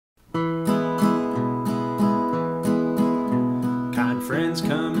friends,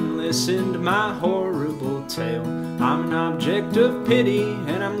 come and listen to my horrible tale. I'm an object of pity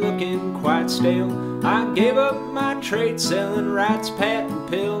and I'm looking quite stale. I gave up my trade selling rights, patent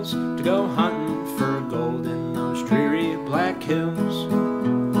pills, to go hunting for gold in those dreary black hills.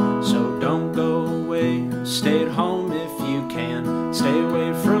 So don't go away, stay at home if you can. Stay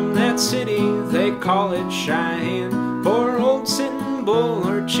away from that city, they call it Cheyenne. Poor old Sitting Bull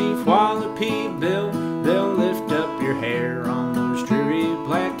or Chief Walipe Bill, they'll lift up your hair on those dreary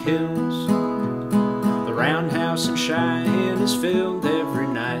black hills. The roundhouse in Cheyenne is filled every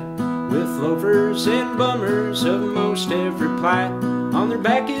night with loafers and bummers of most every plight. On their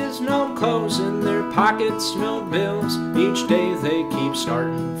back is no clothes, in their pockets no bills. Each day they keep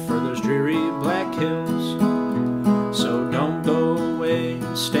starting for those dreary black hills. So don't go away,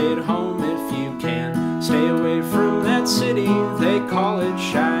 stay at home if you can. Stay away from that city, they call it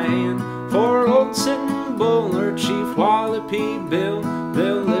Cheyenne. For old Sitting Bull or Chief Walipe Bill,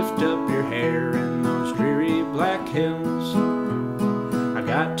 they'll lift up your hair in those dreary black hills. I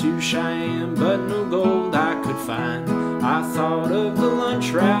got to Cheyenne, but no gold I could find. I thought of the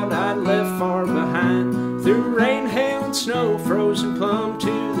lunch route I'd left far behind. Through rain, hail, and snow, frozen plumb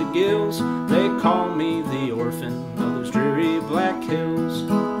to the gills, they call me the orphan of those dreary black hills.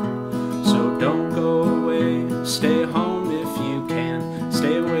 So don't go away, stay home if you can.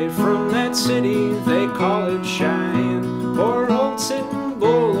 Stay away from that city, they call it Cheyenne. For old Sitting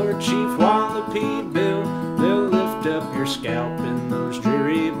Bull or Chief Walipe Bill, they'll lift up your scalp in those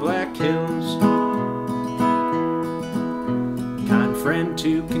dreary black hills. Kind friend,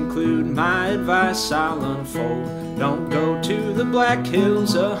 to conclude my advice I'll unfold. Don't go to the black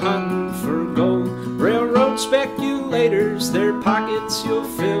hills a-hunting for gold. Railroad speculators, their pockets you'll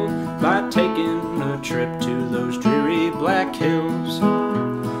fill by taking a trip to those dreary black hills.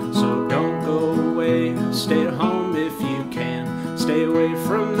 So don't go away, stay at home if you can. Stay away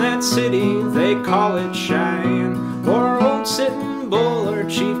from that city, they call it Cheyenne. For old Sitting Bull or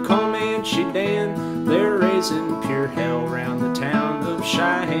Chief Comanche Dan, they're raising pure hell round the town of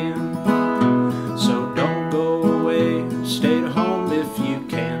Cheyenne. So don't go away, stay at home if you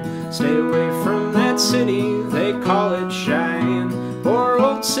can. Stay away from that city, they call it Cheyenne. For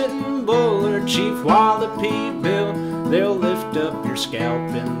old Sitting Bull or Chief Walipe Bill, they'll lift up your scalp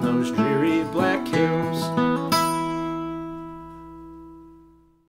in those dreary black hills.